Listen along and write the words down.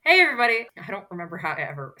everybody. I don't remember how to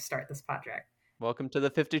ever start this project. Welcome to the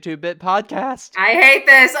 52-Bit Podcast. I hate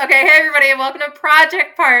this. Okay, hey everybody, and welcome to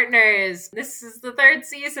Project Partners. This is the third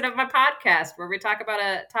season of my podcast where we talk about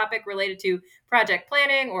a topic related to project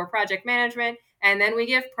planning or project management, and then we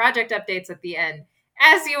give project updates at the end.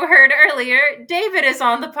 As you heard earlier, David is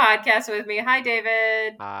on the podcast with me. Hi,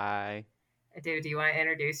 David. Hi. David, do you want to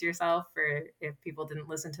introduce yourself for if people didn't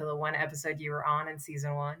listen to the one episode you were on in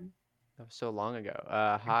season 1? That was so long ago.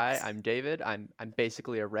 Hi, I'm David. I'm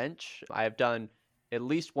basically a wrench. I have done at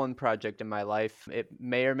least one project in my life. It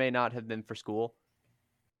may or may not have been for school.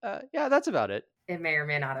 Yeah, that's about it. It may or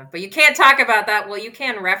may not have. But you can't talk about that. Well, you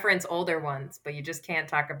can reference older ones, but you just can't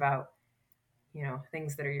talk about,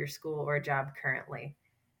 things that are your school or job currently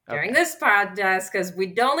during this podcast, because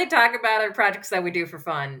we only talk about our projects that we do for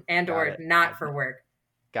fun and or not for work.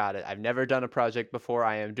 Got it. I've never done a project before.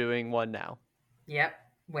 I am doing one now. Yep.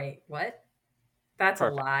 Wait, what? That's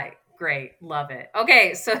perfect. A lie. Great. Love it.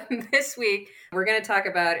 Okay, so this week we're going to talk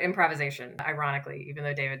about improvisation, ironically, even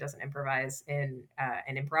though David doesn't improvise in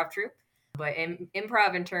an improv troupe, but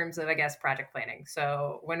improv in terms of, I guess, project planning.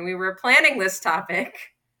 So when we were planning this topic,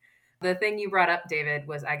 the thing you brought up, David,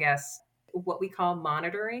 was, I guess, what we call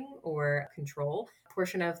monitoring or control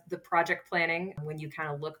portion of the project planning, when you kind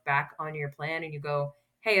of look back on your plan and you go,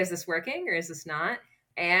 hey, is this working or is this not?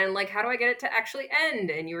 And how do I get it to actually end?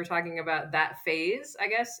 And you were talking about that phase, I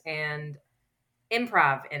guess, and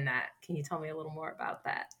improv in that. Can you tell me a little more about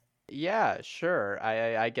that? Yeah, sure.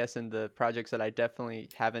 I guess in the projects that I definitely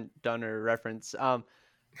haven't done or reference,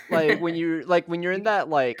 when you're in that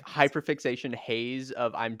hyperfixation haze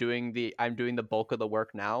of I'm doing the bulk of the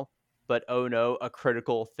work now, but oh no, a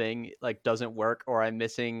critical thing doesn't work, or I'm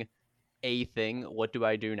missing a thing. What do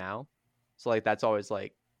I do now? So that's always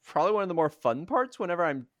probably one of the more fun parts whenever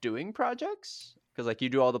I'm doing projects, because you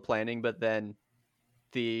do all the planning, but then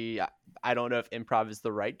I don't know if improv is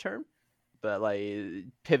the right term, but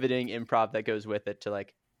pivoting improv that goes with it to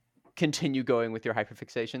continue going with your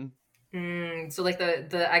hyperfixation. So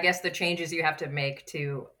the I guess the changes you have to make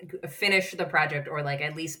to finish the project, or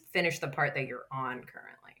at least finish the part that you're on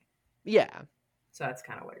currently. Yeah. So that's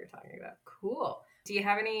kind of what you're talking about. Cool. Do you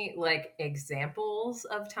have any examples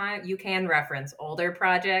of time? You can reference older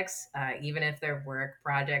projects, even if they're work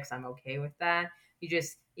projects. I'm okay with that. You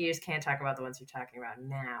just can't talk about the ones you're talking about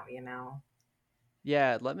now,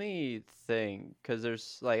 Yeah, let me think, because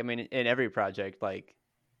there's in every project,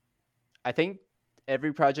 I think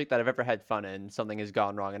every project that I've ever had fun in, something has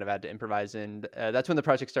gone wrong and I've had to improvise in. That's when the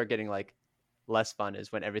projects start getting less fun,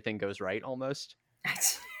 is when everything goes right almost.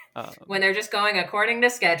 When they're just going according to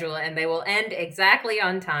schedule and they will end exactly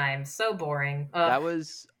on time. So boring. That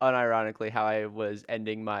was unironically how I was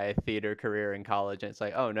ending my theater career in college. And it's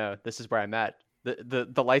oh no, this is where I'm at.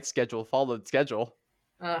 The light schedule followed schedule.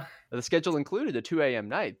 The schedule included a 2 a.m.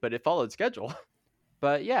 night, but it followed schedule.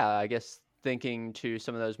 But yeah, I guess thinking to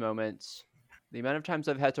some of those moments, the amount of times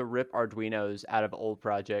I've had to rip Arduinos out of old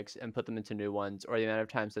projects and put them into new ones, or the amount of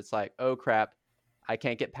times it's oh crap, I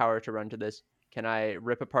can't get power to run to this. Can I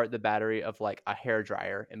rip apart the battery of a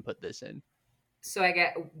hairdryer and put this in? So I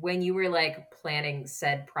get, when you were planning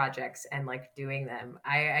said projects and doing them,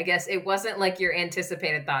 I guess it wasn't your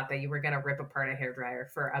anticipated thought that you were going to rip apart a hairdryer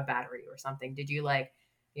for a battery or something. Did you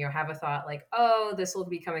have a thought oh, this will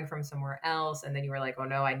be coming from somewhere else, and then you were oh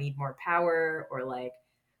no, I need more power, or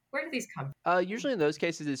where do these come from? Usually in those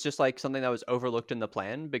cases it's just something that was overlooked in the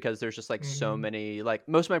plan, because there's just so many,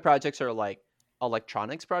 most of my projects are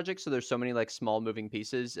electronics projects, so there's so many small moving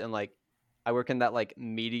pieces, and I work in that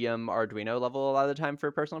medium Arduino level a lot of the time for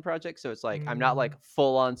personal projects, so it's I'm not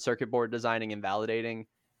full on circuit board designing and validating,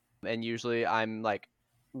 and usually I'm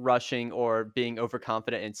rushing or being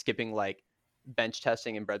overconfident and skipping bench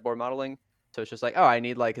testing and breadboard modeling. So it's just oh, I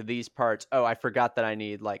need these parts, oh, I forgot that I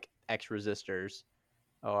need X resistors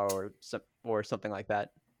or something like that.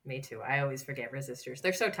 Me too. I always forget resistors.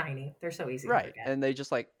 They're so tiny. They're so easy to forget. And they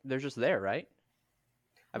just they're just there, right?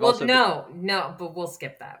 No, but we'll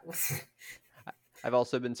skip that. I've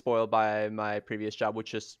also been spoiled by my previous job,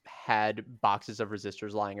 which just had boxes of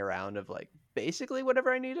resistors lying around of basically whatever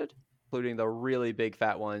I needed, including the really big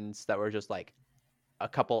fat ones that were just a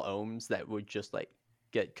couple ohms that would just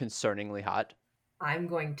get concerningly hot. I'm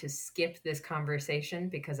going to skip this conversation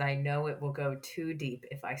because I know it will go too deep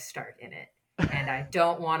if I start in it. And I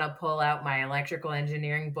don't want to pull out my electrical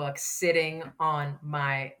engineering book sitting on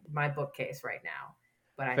my bookcase right now.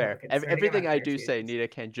 But fair. Everything I do say, Nita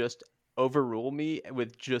can just overrule me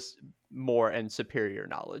with just more and superior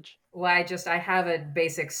knowledge. Well, I have a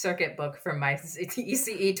basic circuit book from my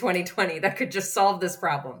ECE 2020 that could just solve this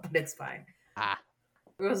problem, but it's fine.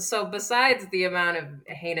 So besides the amount of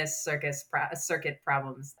heinous circuit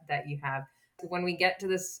problems that you have, when we get to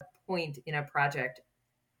this point in a project,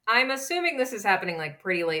 I'm assuming this is happening like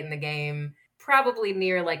pretty late in the game, probably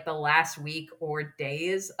near like the last week or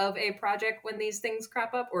days of a project when these things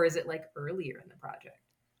crop up, or is it like earlier in the project?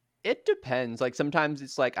 It depends. Like sometimes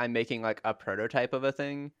it's like I'm making like a prototype of a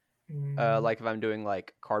thing. Mm. Like if I'm doing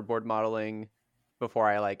like cardboard modeling before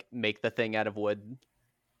I like make the thing out of wood.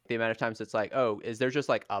 The amount of times it's like, oh, is there just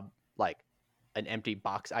like an empty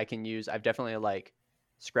box I can use? I've definitely like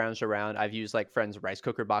scrounged around. I've used like friends' rice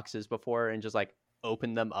cooker boxes before and just like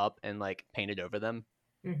opened them up and like painted over them.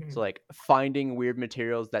 Hmm. So like finding weird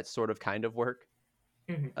materials that sort of kind of work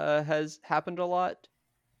Hmm. has happened a lot.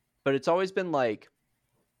 But it's always been like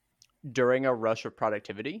during a rush of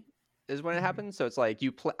productivity is when it Hmm. happens. So it's like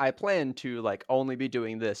I plan to like only be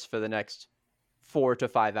doing this for the next 4 to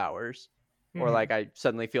 5 hours, or Hmm. like I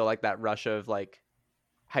suddenly feel like that rush of like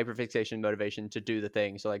hyperfixation motivation to do the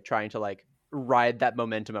thing. So like trying to like ride that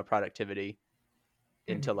momentum of productivity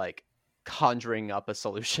into Hmm. like conjuring up a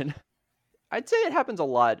solution. I'd say it happens a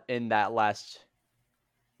lot in that last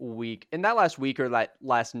week or that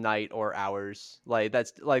last night or hours. Like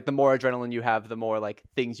that's like the more adrenaline you have, the more like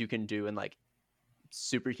things you can do and like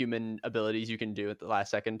superhuman abilities you can do at the last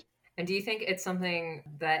second. And do you think it's something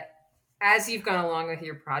that, as you've gone along with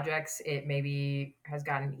your projects, it maybe has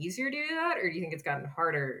gotten easier to do that, or do you think it's gotten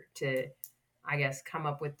harder to, I guess, come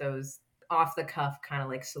up with those off the cuff kind of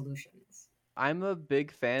like solutions? I'm a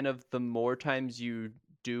big fan of the more times you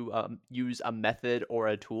do use a method or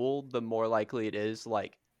a tool, the more likely it is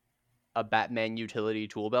like a Batman utility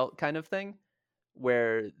tool belt kind of thing,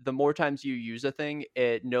 where the more times you use a thing,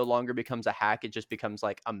 it no longer becomes a hack, it just becomes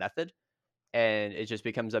like a method. And it just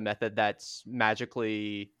becomes a method that's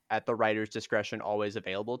magically at the writer's discretion always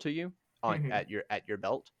available to you on Hmm. at your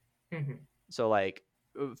belt. Hmm. So like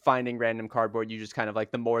finding random cardboard, you just kind of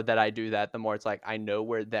like the more that I do that, the more it's like I know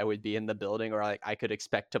where that would be in the building, or like I could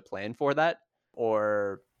expect to plan for that.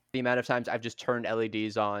 Or the amount of times I've just turned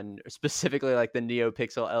LEDs on, specifically like the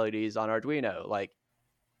NeoPixel LEDs on Arduino, like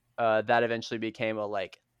that eventually became a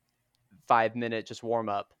like 5 minute just warm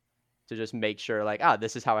up to just make sure like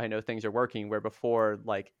this is how I know things are working. Where before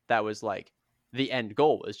like that was like the end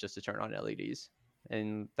goal was just to turn on LEDs,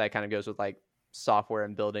 and that kind of goes with like software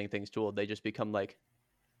and building things tool. They just become like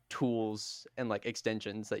tools and like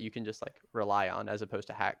extensions that you can just like rely on as opposed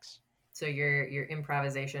to hacks. So your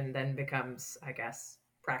improvisation then becomes, I guess,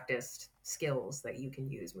 practiced skills that you can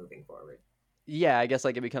use moving forward. Yeah, I guess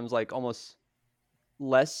like it becomes like almost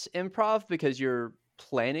less improv because you're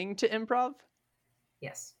planning to improv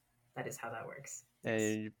Yes, that is how that works. Yes.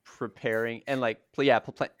 and preparing and like yeah,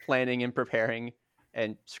 planning and preparing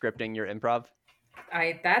and scripting your improv.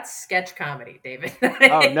 I That's sketch comedy, David. Oh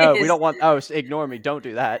That no, we is. don't want. Oh, ignore me. Don't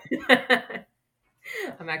do that.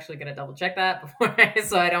 I'm actually gonna double check that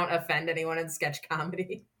so I don't offend anyone in sketch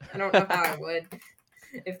comedy. I don't know how I would.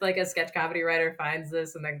 If like a sketch comedy writer finds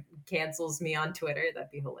this and then cancels me on Twitter,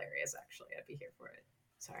 that'd be hilarious. Actually, I'd be here for it.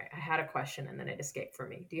 Sorry, I had a question and then it escaped from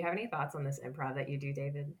me. Do you have any thoughts on this improv that you do,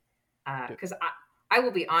 David? Because I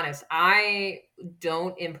will be honest, I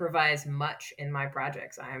don't improvise much in my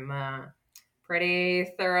projects. I'm a pretty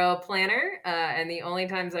thorough planner, and the only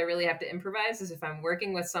times I really have to improvise is if I'm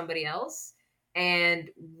working with somebody else, and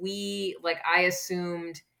I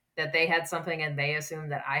assumed that they had something and they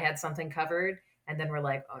assumed that I had something covered, and then we're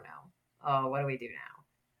like, oh no, oh, what do we do now?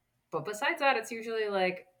 But besides that, it's usually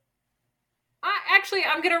like,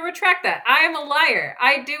 I'm going to retract that. I am a liar.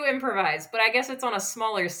 I do improvise, but I guess it's on a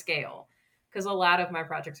smaller scale because a lot of my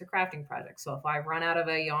projects are crafting projects. So if I run out of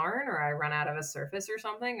a yarn or I run out of a surface or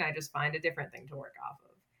something, I just find a different thing to work off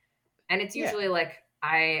of. And it's Yeah. usually like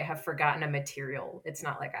I have forgotten a material. It's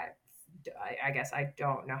not like I guess I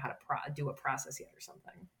don't know how to do a process yet or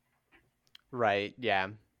something. Right. Yeah.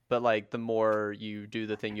 But like the more you do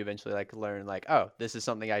the thing, you eventually like learn like, oh, this is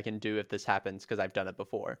something I can do if this happens because I've done it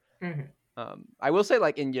before. Hmm. I will say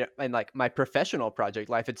like in like my professional project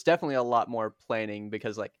life, it's definitely a lot more planning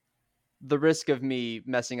because like the risk of me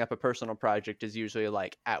messing up a personal project is usually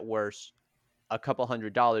like at worst a couple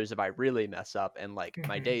 $100s if I really mess up and like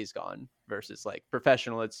my Hmm. day's gone versus like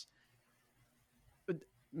professional. It's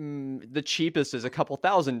the cheapest is a couple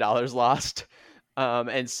 $1,000s lost.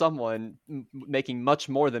 And someone making much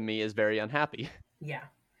more than me is very unhappy. Yeah.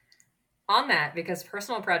 On that, because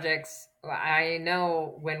personal projects, I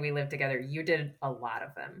know when we lived together, you did a lot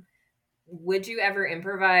of them. Would you ever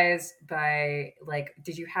improvise by like,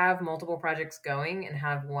 did you have multiple projects going and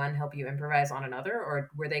have one help you improvise on another, or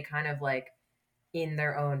were they kind of like in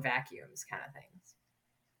their own vacuums kind of things?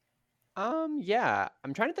 Yeah.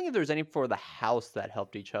 I'm trying to think if there's any for the house that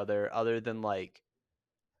helped each other than like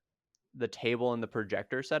the table and the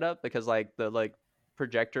projector setup, because like the like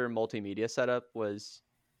projector multimedia setup was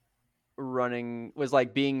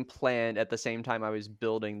like being planned at the same time I was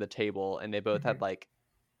building the table, and they both had Hmm. like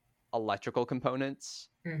electrical components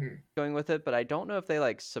Hmm. going with it, but I don't know if they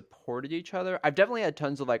like supported each other. I've definitely had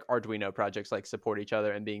tons of like Arduino projects like support each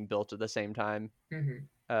other and being built at the same time.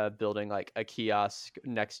 Hmm. Building like a kiosk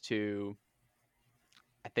next to,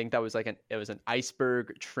 I think that was like it was an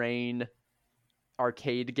iceberg train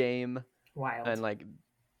arcade game, and Wild. like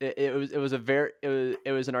it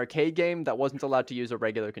was an arcade game that wasn't allowed to use a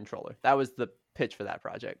regular controller. That was the pitch for that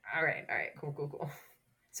project. All right. All right. Cool. Cool. Cool.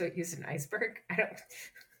 So it used an iceberg. I don't.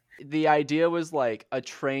 The idea was like a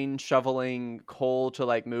train shoveling coal to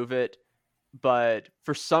like move it, but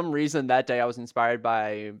for some reason that day I was inspired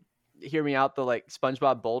by, hear me out, the like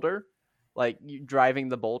SpongeBob boulder, like you driving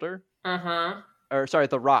the boulder, Uh huh. or sorry,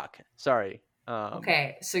 the rock. Sorry.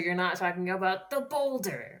 Okay. So you're not talking about the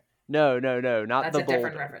boulder. No, not That's the a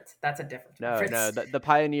different boulder. reference. That's a different No, reference. the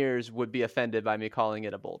pioneers would be offended by me calling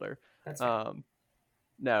it a boulder. That's fair. Um,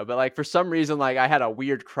 no, but like for some reason, like I had a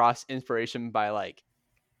weird cross inspiration by like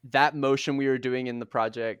that motion we were doing in the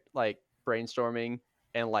project, like brainstorming,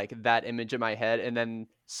 and like that image in my head, and then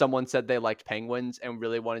someone said they liked penguins and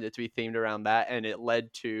really wanted it to be themed around that, and it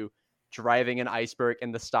led to driving an iceberg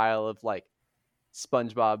in the style of like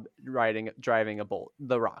SpongeBob driving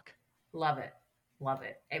the rock. Love it. Love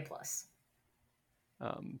it. A plus.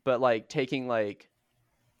 But like taking like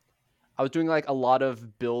I was doing like a lot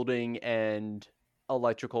of building and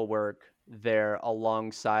electrical work there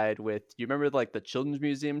alongside with, you remember like the Children's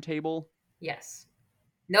Museum table? Yes.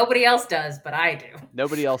 Nobody else does, but I do.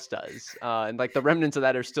 Nobody else does. And like the remnants of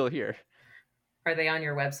that are still here. Are they on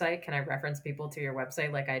your website? Can I reference people to your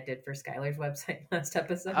website like I did for Skylar's website last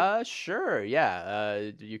episode? Sure.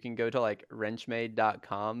 Yeah. You can go to like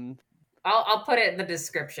wrenchmade.com. I'll put it in the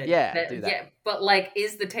description. Yeah, do That, that. yeah, but like,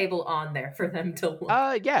 is the table on there for them to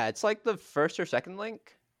look? Yeah, it's like the first or second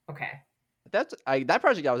link. Okay. That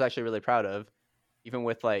project I was actually really proud of, even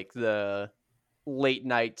with like the late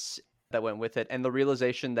nights that went with it, and the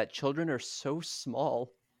realization that children are so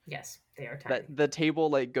small Yes, they are tiny. that the table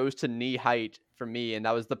like goes to knee height for me, and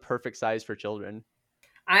that was the perfect size for children.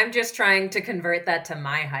 I'm just trying to convert that to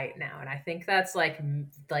my height now, and I think that's like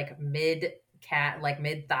mid cat, like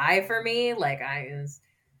mid thigh for me. Like I is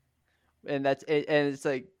And that's it, and it's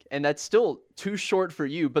like, and that's still too short for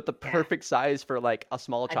you, but the yeah, perfect size for like a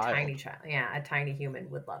small a tiny child. child. Yeah, a tiny human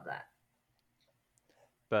would love that.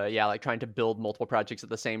 But yeah, like trying to build multiple projects at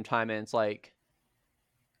the same time, and it's like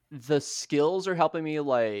the skills are helping me.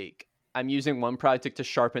 Like I'm using one project to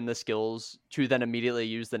sharpen the skills to then immediately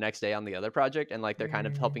use the next day on the other project, and like they're kind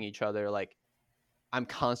of Mm, helping each other. Like I'm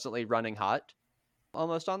constantly running hot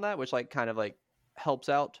almost on that, which like kind of like helps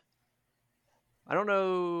out. I don't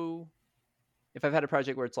know if I've had a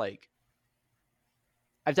project where it's like,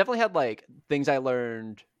 I've definitely had like things I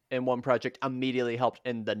learned in one project immediately helped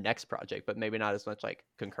in the next project, but maybe not as much like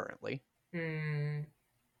concurrently, mm.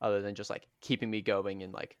 other than just like keeping me going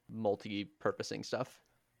and like multi-purposing stuff.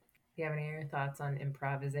 Do you have any other thoughts on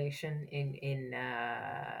improvisation in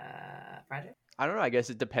project? I don't know. I guess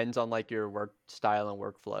it depends on like your work style and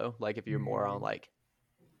workflow. Like if you're more on Mm, like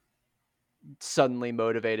suddenly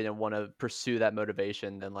motivated and want to pursue that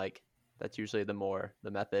motivation, then like that's usually the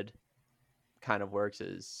method kind of works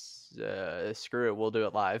is screw it, we'll do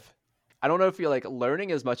it live. I don't know if you're like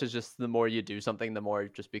learning as much as just the more you do something, the more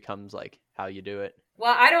it just becomes like how you do it.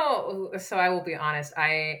 well, I don't. So I will be honest.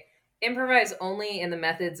 I improvise only in the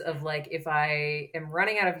methods of like if I am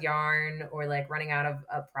running out of yarn or like running out of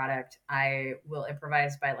a product, I will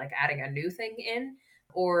improvise by like adding a new thing in,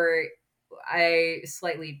 or I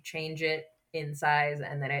slightly change it in size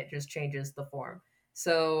and then it just changes the form.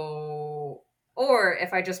 So, or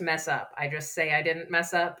if I just mess up, I just say I didn't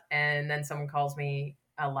mess up and then someone calls me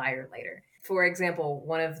a liar later. For example,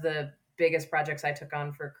 one of the biggest projects I took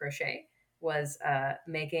on for crochet was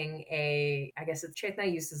making a, I guess it's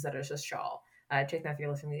Chaitna uses it as a shawl. Chaitna, if you're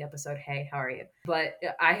listening to the episode, hey, how are you? But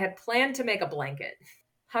I had planned to make a blanket.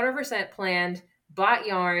 100% planned, bought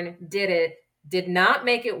yarn, did it, did not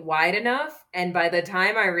make it wide enough. And by the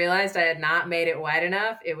time I realized I had not made it wide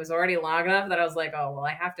enough, it was already long enough that I was like, oh, well,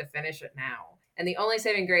 I have to finish it now. And the only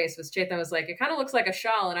saving grace was Chaitna was like, it kind of looks like a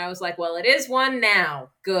shawl. And I was like, well, it is one now.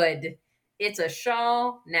 Good. It's a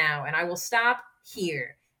shawl now. And I will stop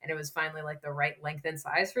here. And it was finally like the right length and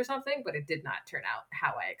size for something, but it did not turn out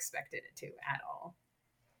how I expected it to at all.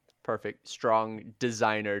 Perfect. Strong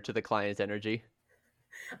designer to the client's energy.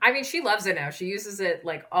 I mean, she loves it now. She uses it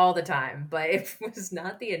like all the time, but it was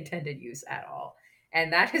not the intended use at all.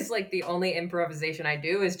 And that is like the only improvisation I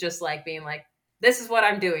do is just like being like, this is what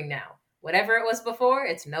I'm doing now. Whatever it was before,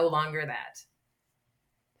 it's no longer that.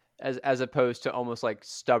 As opposed to almost like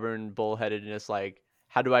stubborn bullheadedness, like,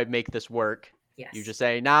 how do I make this work? Yes. You just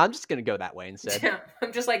say, nah, I'm just going to go that way instead. Yeah,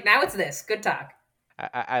 I'm just like, now it's this. Good talk.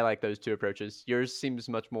 I like those two approaches. Yours seems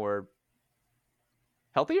much more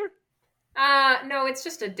healthier. No, it's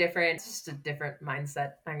just a different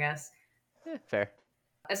mindset, I guess. Fair.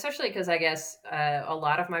 Especially because I guess a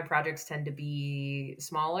lot of my projects tend to be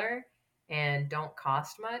smaller and don't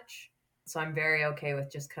cost much. So I'm very okay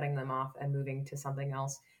with just cutting them off and moving to something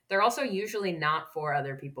else. They're also usually not for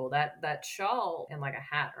other people. That shawl and like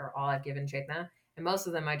a hat are all I've given Chetna, and most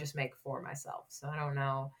of them I just make for myself. So I don't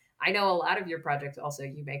know. I know a lot of your projects also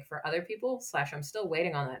you make for other people. / I'm still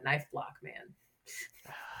waiting on that knife block, man.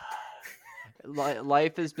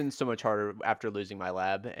 Life has been so much harder after losing my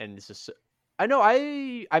lab, and it's just, I know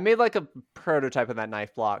I made like a prototype of that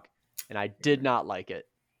knife block, and I did not like it.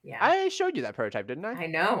 Yeah, I showed you that prototype, didn't I? I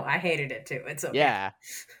know. I hated it too. It's okay. Yeah.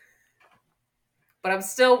 But I'm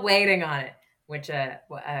still waiting on it, which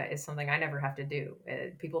is something I never have to do.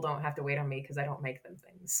 People don't have to wait on me because I don't make them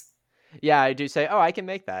things. Yeah, I do say, oh, I can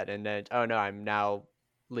make that, and then, oh no, I'm now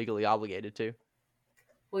legally obligated to.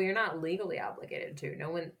 Well, you're not legally obligated to. No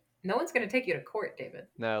one's going to take you to court, David.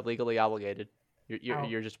 No, legally obligated.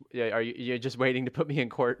 You're just you're just waiting to put me in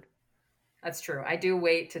court. That's true. I do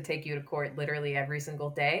wait to take you to court literally every single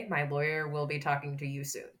day. My lawyer will be talking to you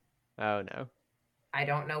soon. Oh no. I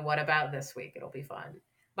don't know what about this week. It'll be fun.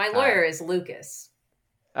 My lawyer is Lucas.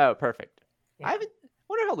 Oh, perfect. Yeah. I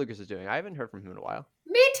wonder how Lucas is doing. I haven't heard from him in a while.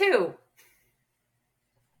 Me too.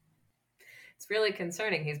 It's really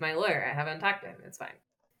concerning. He's my lawyer. I haven't talked to him. It's fine.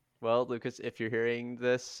 Well, Lucas, if you're hearing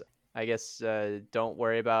this, I guess don't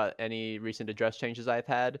worry about any recent address changes I've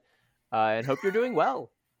had, and hope you're doing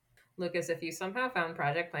well. Lucas, if you somehow found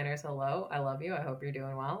Project Planners, hello, I love you. I hope you're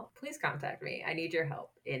doing well. Please contact me. I need your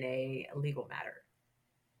help in a legal matter.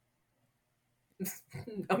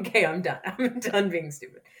 Okay, I'm done. I'm done being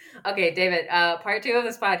stupid. Okay, David, part 2 of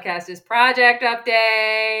this podcast is project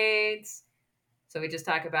updates. So we just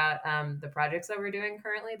talk about the projects that we're doing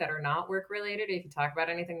currently that are not work related. If you talk about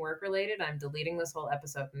anything work related, I'm deleting this whole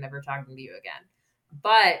episode and never talking to you again.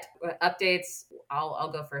 But updates,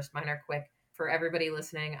 I'll go first. Mine are quick. For everybody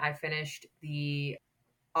listening, I finished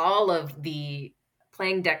all of the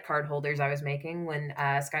playing deck card holders I was making when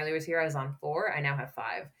Skylar was here. I was on 4. I now have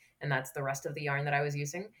 5, and that's the rest of the yarn that I was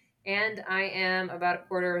using. And I am about a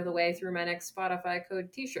quarter of the way through my next Spotify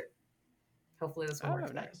code t-shirt. Hopefully this one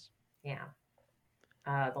works. Nice. Yeah.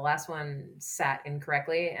 The last one sat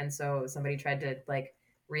incorrectly, and so somebody tried to like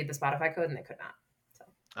read the Spotify code and they could not.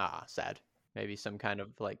 So sad. Maybe some kind of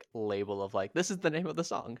like label of like, this is the name of the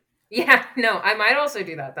song. Yeah, no, I might also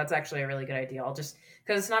do that. That's actually a really good idea. I'll just,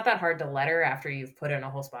 because it's not that hard to letter after you've put in a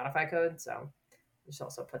whole Spotify code, so just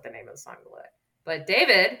also put the name of the song below it. But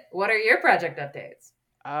David, what are your project updates?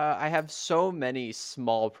 I have so many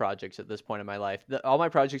small projects at this point in my life. All my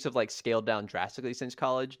projects have like scaled down drastically since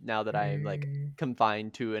college. Now that I'm like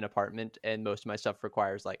confined to an apartment and most of my stuff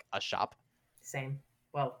requires like a shop. Same.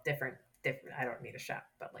 Well, different. I don't need a shop,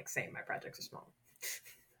 but like same. My projects are small.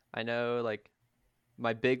 I know, like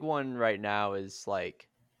my big one right now is like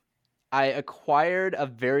I acquired a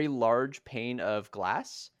very large pane of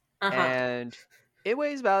glass, and it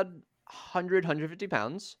weighs about 150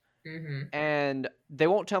 pounds. Mm-hmm. And they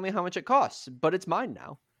won't tell me how much it costs, but it's mine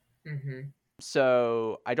now. Mm-hmm.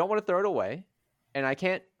 So I don't want to throw it away, and I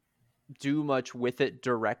can't do much with it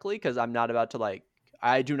directly because I'm not about to like,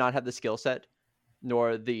 I do not have the skill set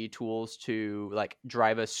nor the tools to like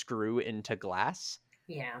drive a screw into glass.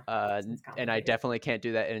 Yeah. And I definitely can't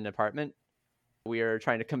do that in an apartment. We are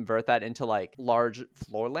trying to convert that into like large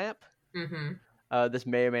floor lamp. Mm-hmm. This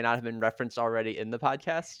may or may not have been referenced already in the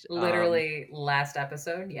podcast. Literally last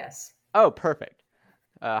episode, yes. Oh, perfect.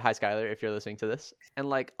 Hi, Skylar, if you're listening to this. And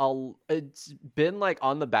like, it's been like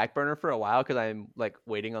on the back burner for a while because I'm like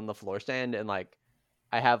waiting on the floor stand and like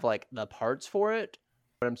I have like the parts for it,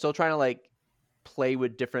 but I'm still trying to like play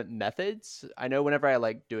with different methods. I know whenever I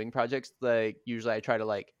like doing projects, like usually I try to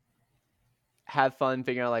like have fun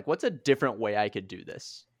figuring out like what's a different way I could do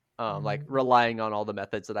this. Like relying on all the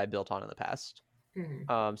methods that I built on in the past.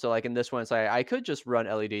 Mm-hmm. So like in this one, it's like I could just run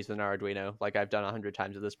LEDs with an Arduino, like I've done 100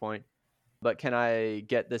 times at this point. But can I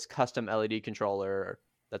get this custom LED controller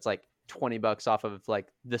that's like $20 off of like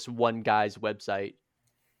this one guy's website,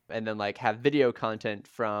 and then like have video content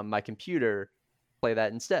from my computer, play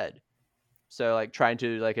that instead? So like trying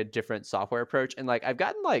to like a different software approach, and like I've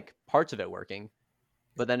gotten like parts of it working,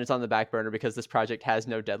 but then it's on the back burner because this project has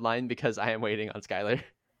no deadline because I am waiting on Skylar.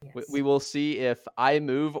 Yes. We will see if I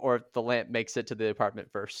move or if the lamp makes it to the apartment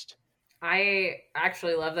first. I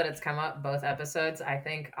actually love that it's come up both episodes. I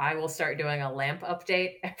think I will start doing a lamp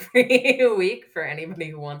update every week for anybody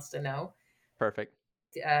who wants to know. Perfect.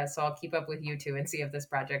 So I'll keep up with you two and see if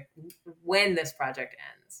when this project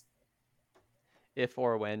ends. If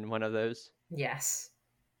or when one of those. Yes.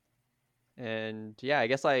 And yeah, I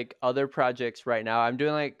guess like other projects right now, I'm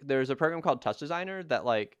doing like, there's a program called Touch Designer that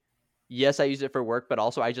like, yes, I use it for work, but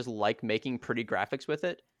also I just like making pretty graphics with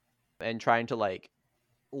it and trying to like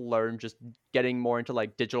learn just getting more into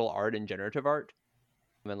like digital art and generative art.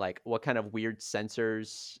 And like what kind of weird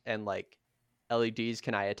sensors and like LEDs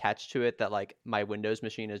can I attach to it that like my Windows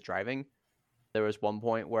machine is driving. There was one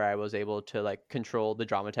point where I was able to like control the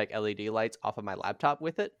Dramatech LED lights off of my laptop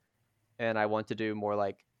with it. And I want to do more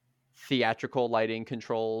like theatrical lighting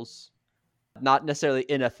controls, not necessarily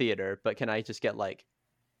in a theater, but can I just get like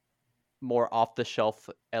more off the shelf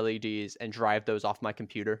LEDs and drive those off my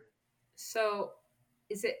computer? So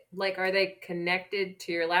is it like, are they connected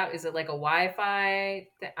to your laptop? Is it like a Wi-Fi?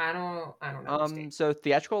 I don't understand. So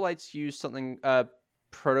theatrical lights use something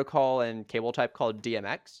protocol and cable type called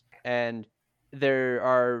DMX, and there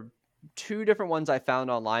are two different ones I found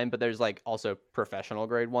online, but there's like also professional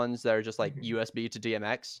grade ones that are just like USB to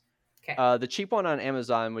DMX. Okay. The cheap one on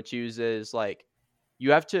Amazon, which uses like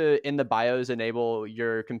you have to in the BIOS enable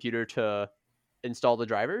your computer to install the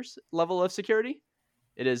driver's level of security.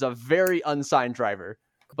 It is a very unsigned driver,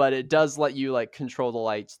 but it does let you like control the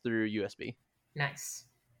lights through USB. Nice.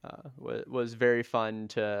 Was very fun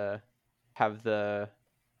to have the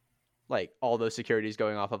like all those securities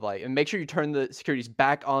going off of light, and make sure you turn the securities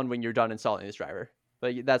back on when you're done installing this driver.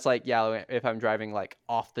 But that's like, yeah, if I'm driving like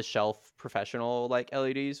off the shelf professional like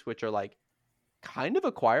LEDs, which are like kind of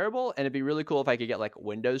acquirable, and it'd be really cool if I could get like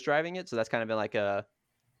Windows driving it. So that's kind of been like a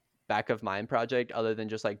back of mind project, other than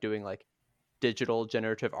just like doing like digital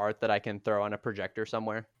generative art that I can throw on a projector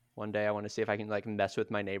somewhere. One day I want to see if I can like mess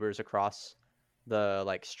with my neighbors across the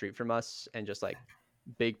like street from us and just like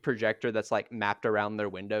big projector that's like mapped around their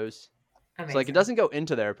windows. Amazing. So like it doesn't go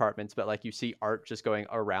into their apartments, but like you see art just going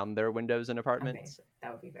around their windows and apartments. Amazing.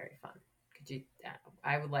 That would be very fun. Could you?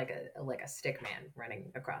 I would like a stick man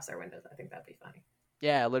running across their windows. I think that'd be funny.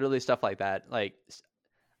 Yeah, literally stuff like that. Like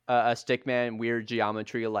a stick man, weird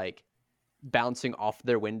geometry, like bouncing off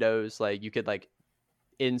their windows. Like you could like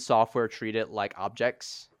in software treat it like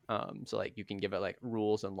objects. So like you can give it like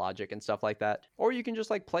rules and logic and stuff like that, or you can just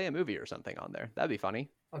like play a movie or something on there. That'd be funny.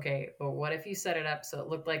 Okay, but what if you set it up so it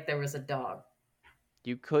looked like there was a dog?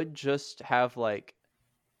 You could just have like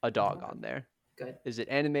a dog on there. Good. Is it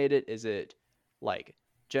animated? Is it like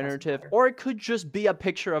generative? Or it could just be a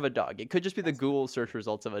picture of a dog. It could just be the Google search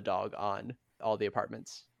results of a dog on all the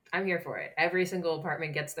apartments. I'm here for it. Every single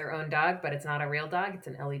apartment gets their own dog, but it's not a real dog. It's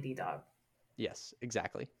an LED dog. Yes,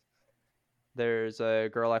 exactly. There's a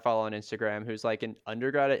girl I follow on Instagram who's like an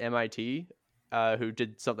undergrad at MIT who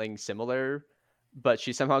did something similar, but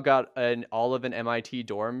she somehow got all of an MIT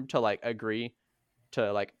dorm to like agree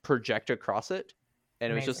to like project across it.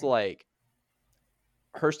 And Amazing. It was just like,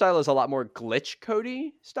 her style is a lot more glitch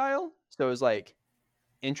codey style. So it was like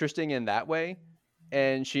interesting in that way.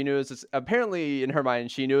 And she knew it was apparently in her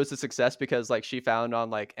mind, she knew it was a success because like she found on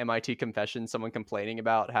like MIT Confessions someone complaining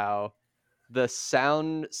about how the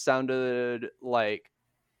sound sounded like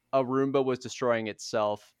a Roomba was destroying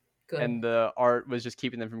itself. Good. And the art was just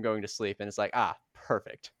keeping them from going to sleep. And it's like,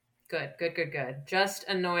 perfect. Good. Just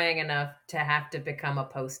annoying enough to have to become a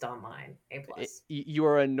post online. A+. You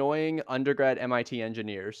are annoying undergrad MIT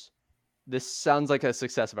engineers. This sounds like a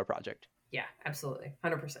success of a project. Yeah, absolutely.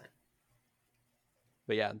 100%.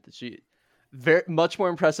 But yeah, she very much more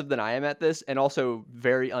impressive than I am at this, and also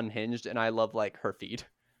very unhinged. And I love like her feed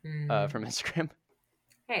from Instagram.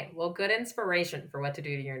 Hey, well, good inspiration for what to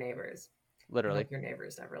do to your neighbors. Literally. I hope your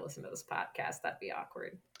neighbors never listen to this podcast. That'd be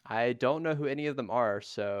awkward. I don't know who any of them are,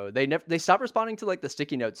 so they stopped responding to like the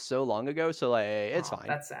sticky notes so long ago. So like it's fine.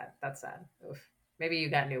 That's sad. Oof. Maybe you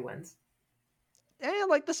got new ones. And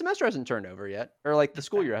like the semester hasn't turned over yet, or like the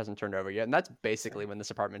school year hasn't turned over yet, and that's basically when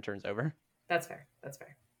this apartment turns over. That's fair. Do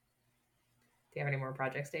you have any more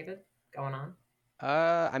projects, David, going on?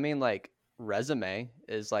 I mean, like resume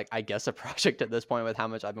is like, I guess, a project at this point with how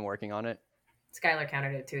much I've been working on it. Skylar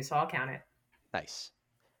counted it too, so I'll count it. Nice.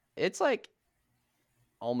 It's like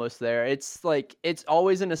almost there. It's like it's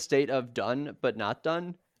always in a state of done but not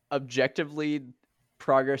done. Objectively,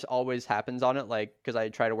 progress always happens on it, like because I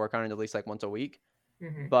try to work on it at least like once a week.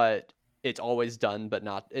 But it's always done but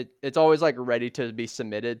not it's always like ready to be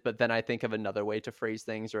submitted, but then I think of another way to phrase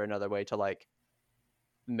things or another way to like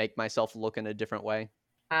make myself look in a different way?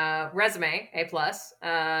 Resume, A+.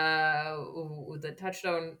 The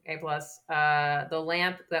Touchstone, A+. The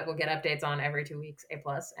lamp that will get updates on every 2 weeks, A+.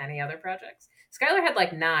 Any other projects? Skylar had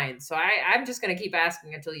like 9, so I'm just going to keep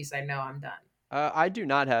asking until you say no, I'm done. I do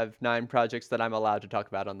not have 9 projects that I'm allowed to talk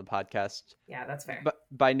about on the podcast. Yeah, that's fair. But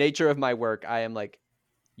by nature of my work, I am like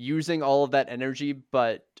using all of that energy,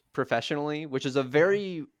 but professionally, which is a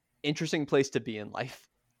very interesting place to be in life.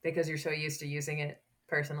 Because you're so used to using it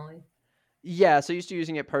personally? Yeah, so used to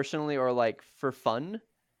using it personally or like for fun,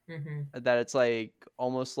 that it's like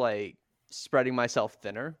almost like spreading myself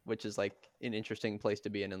thinner, which is like an interesting place to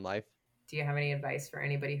be in life. Do you have any advice for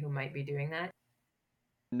anybody who might be doing that?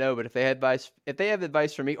 No, but if they have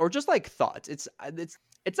advice for me or just like thoughts, it's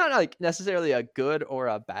not like necessarily a good or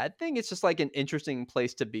a bad thing. It's just like an interesting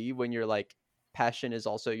place to be when your like passion is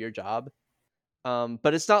also your job.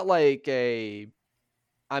 But it's not like I'm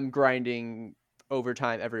grinding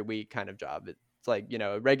overtime every week kind of job. It's like, you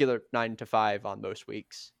know, a regular 9 to 5 on most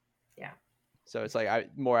weeks. Yeah. So it's like I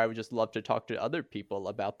would just love to talk to other people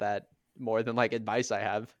about that more than like advice I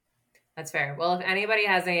have. That's fair. Well, if anybody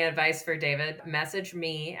has any advice for David, message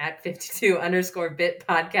me at 52_bit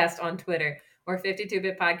podcast on Twitter or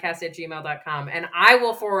 52bitpodcast@gmail.com. And I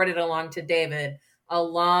will forward it along to David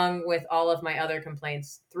along with all of my other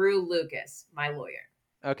complaints through Lucas, my lawyer.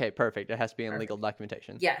 Okay, perfect. It has to be in legal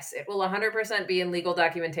documentation. Yes, it will 100% be in legal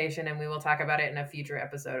documentation, and we will talk about it in a future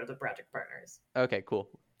episode of the Project Partners. Okay, cool.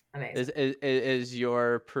 Amazing. Is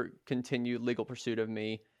your continued legal pursuit of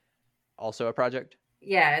me also a project?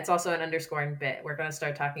 Yeah, it's also an underscoring bit. We're going to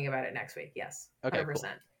start talking about it next week. Yes, 100%. Okay, cool.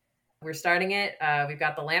 We're starting it. We've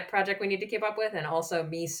got the lamp project we need to keep up with, and also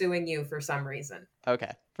me suing you for some reason.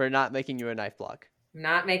 Okay, for not making you a knife block.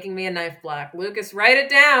 Not making me a knife block. Lucas, write it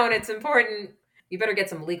down. It's important. You better get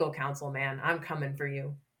some legal counsel, man. I'm coming for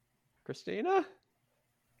you. Christina?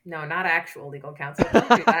 No, not actual legal counsel. Don't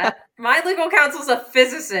do that. My legal counsel's a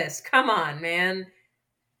physicist. Come on, man.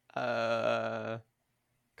 Connor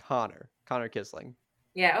Kisling.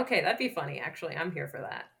 Yeah, okay, that'd be funny, actually. I'm here for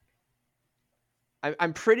that.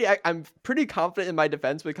 I'm pretty confident in my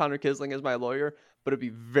defense with Connor Kisling as my lawyer, but it'd be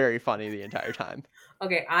very funny the entire time.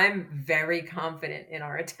 Okay, I'm very confident in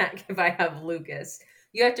our attack if I have Lucas.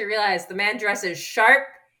 You have to realize the man dresses sharp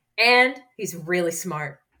and he's really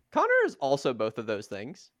smart. Connor is also both of those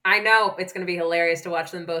things. I know. It's going to be hilarious to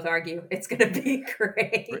watch them both argue. It's going to be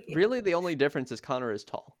great. Really, the only difference is Connor is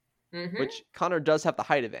tall. Which Connor does have the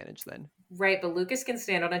height advantage then. Right, but Lucas can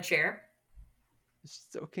stand on a chair.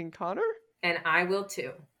 So can Connor? And I will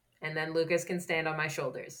too. And then Lucas can stand on my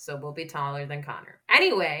shoulders. So we'll be taller than Connor.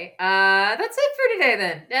 Anyway, that's it for today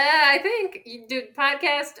then. I think you do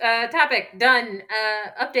podcast topic done.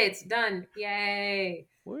 Updates done. Yay.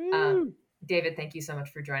 Woo. David, thank you so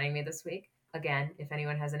much for joining me this week. Again, if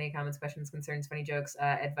anyone has any comments, questions, concerns, funny jokes,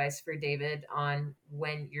 advice for David on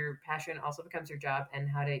when your passion also becomes your job and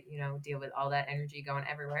how to, deal with all that energy going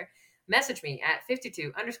everywhere, message me at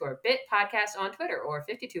 52_bit podcast on Twitter or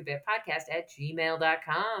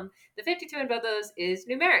 52bitpodcast@gmail.com. The 52 in both those is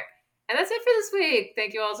numeric. And that's it for this week.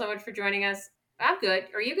 Thank you all so much for joining us. I'm good.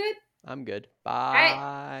 Are you good? I'm good. Bye. All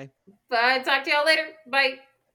right. Bye. Talk to y'all later. Bye.